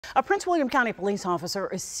A Prince William County police officer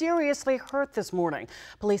is seriously hurt this morning.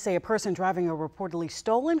 Police say a person driving a reportedly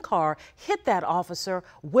stolen car hit that officer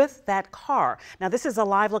with that car. Now, this is a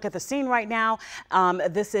live look at the scene right now.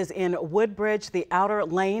 This is in Woodbridge, the outer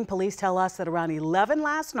lane. Police tell us that around 11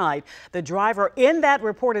 last night, the driver in that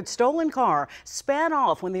reported stolen car sped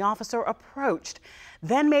off when the officer approached,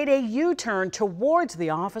 then made a U-turn towards the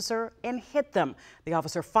officer and hit them. The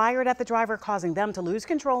officer fired at the driver, causing them to lose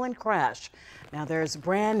control and crash. Now, there's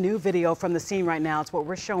brand new video from the scene right now. It's what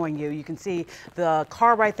we're showing you. You can see the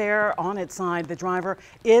car right there on its side. The driver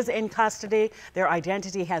is in custody. Their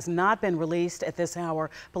identity has not been released at this hour.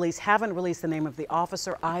 Police haven't released the name of the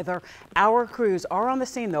officer either. Our crews are on the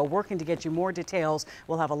scene, though, working to get you more details.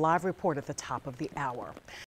 We'll have a live report at the top of the hour.